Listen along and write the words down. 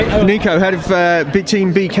Nico, head of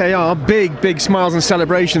Team BKR, big smiles and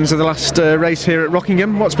celebrations of the last race here at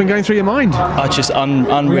Rockingham. What's been going through your mind? Just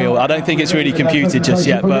unreal. I don't think it's really computed just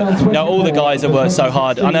yet, but all the guys have worked so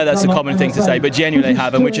hard. I know that's a common thing to say, but genuinely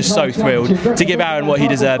have, and we're just so thrilled to give Aaron what he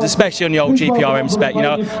deserves, especially on the old GPRM spec.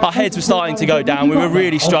 Our heads were starting to go down. We were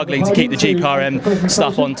really struggling to keep the GPRM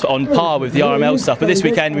stuff on par with the RML stuff, but this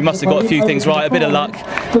weekend we must have got a few things right, a bit of luck,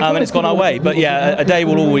 and it's gone our way. But yeah, a day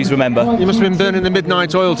we'll always remember. You must have been burning the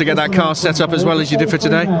midnight oil to get that car set up as well as you did for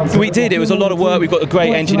today. We did. It was a lot of work. We've got a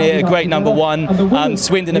great engineer, a great number one.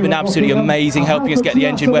 Swindon have been absolutely amazing, helping us get the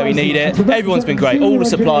engine where we need it. Everyone's been great. All the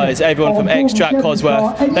suppliers, everyone from X-Track,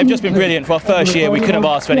 Cosworth, they've just been brilliant. For our first year, we couldn't have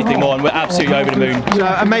asked for anything more, and we're absolutely over the moon. So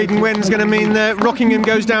a maiden win's going to mean that Rockingham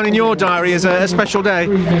goes down in your diary as a special day?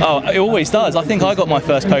 Oh, it always does. I think I got my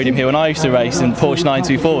first podium here when I used to race in Porsche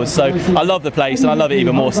 924s, so I love the place, and I love it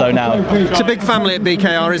even more so now. It's a big family at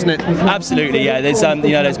BKR, isn't it? Absolutely, yeah. There's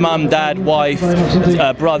there's mum, dad, wife,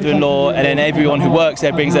 brother-in-law, and then everyone who works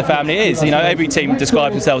there brings their family. It is, every team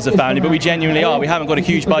describes themselves as a family, but we genuinely are. We haven't got a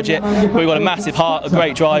huge budget, but we've got a massive heart, a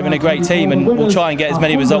great drive, and a great team, and we'll try and get as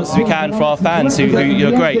many results as we can for our fans who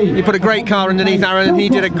are great. You put a great car underneath Aaron, and he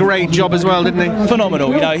did a great job as well, didn't he?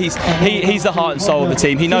 Phenomenal. He's the heart and soul of the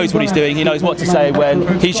team. He knows what he's doing. He knows what to say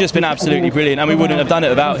when. He's just been absolutely brilliant, and we wouldn't have done it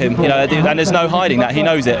without him. And there's no hiding that. He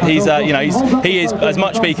knows it. He is as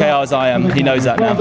much BKR as I am. He knows that now.